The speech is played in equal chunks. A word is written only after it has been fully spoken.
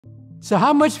So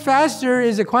how much faster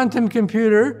is a quantum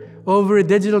computer over a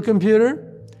digital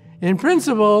computer? In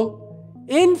principle,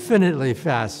 infinitely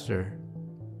faster.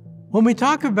 When we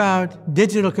talk about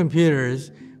digital computers,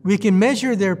 we can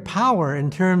measure their power in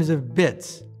terms of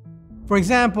bits. For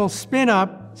example, spin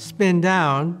up, spin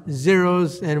down,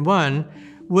 zeros and one,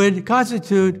 would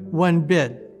constitute 1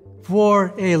 bit.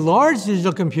 For a large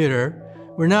digital computer,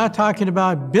 we're now talking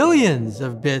about billions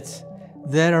of bits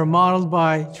that are modeled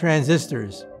by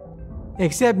transistors.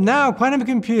 Except now, quantum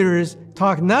computers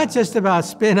talk not just about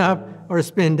spin up or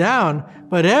spin down,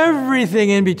 but everything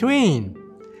in between.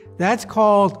 That's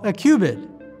called a qubit.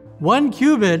 1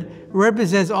 qubit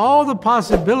represents all the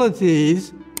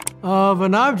possibilities of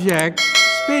an object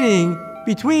spinning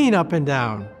between up and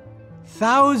down.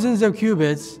 Thousands of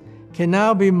qubits can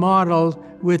now be modeled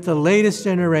with the latest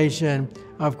generation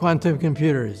of quantum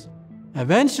computers.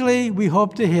 Eventually, we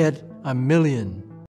hope to hit 1 million.